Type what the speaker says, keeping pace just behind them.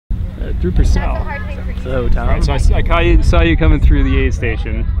through Purcell. So, Tom. Right, so I saw you coming through the aid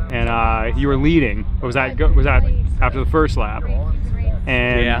station, and you were leading. Was that after the first lap?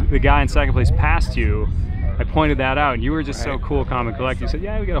 And the guy in second place passed you. I pointed that out, and you were just so cool, calm, and collected. You said,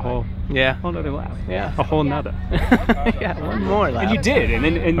 "Yeah, we got a whole another lap. Yeah, a whole-nutha." Yeah, one more lap. And you did, and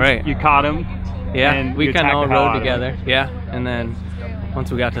then you caught him. Yeah, and we kind of all rode together. Yeah, and then once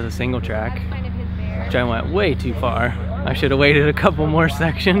we got to the single track, which I went way too far. I should have waited a couple more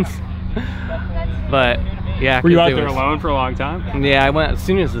sections. But yeah, were you out there alone for a long time? Yeah, I went as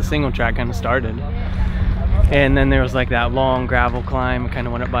soon as the single track kind of started, and then there was like that long gravel climb. Kind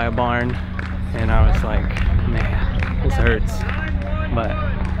of went up by a barn, and I was like, man, this hurts. But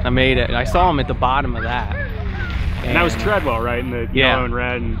I made it. I saw him at the bottom of that. And that was Treadwell, right? In the yellow and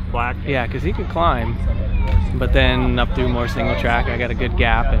red and black? Yeah, because he could climb. But then up through more single track, I got a good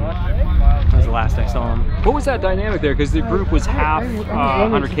gap, and that was the last I saw him. What was that dynamic there? Because the group was half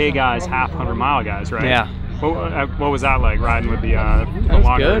 100K guys, half 100-mile guys, right? Yeah. What was that like, riding with the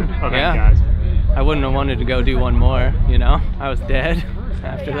longer event guys? I wouldn't have wanted to go do one more, you know? I was dead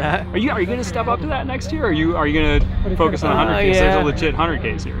after that. Are you going to step up to that next year, or are you going to focus on 100K? There's a legit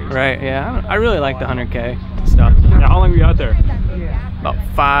 100K series. Right, yeah. I really like the 100K stuff. Yeah, how long were you out there? About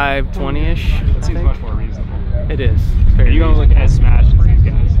 5:20-ish. That seems much more reasonable. It is. Are you going to look as smashed as these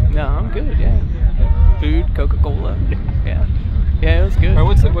guys? No, I'm good, yeah. Food, Coca-Cola. Yeah. Yeah, it was good. All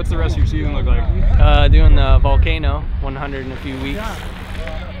right, what's the rest of your season look like? Doing the Volcano 100 in a few weeks.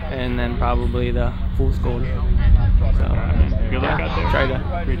 And then probably the Fool's Gold. So, good luck out there. Try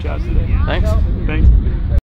to. Great job today. Thanks. Thanks.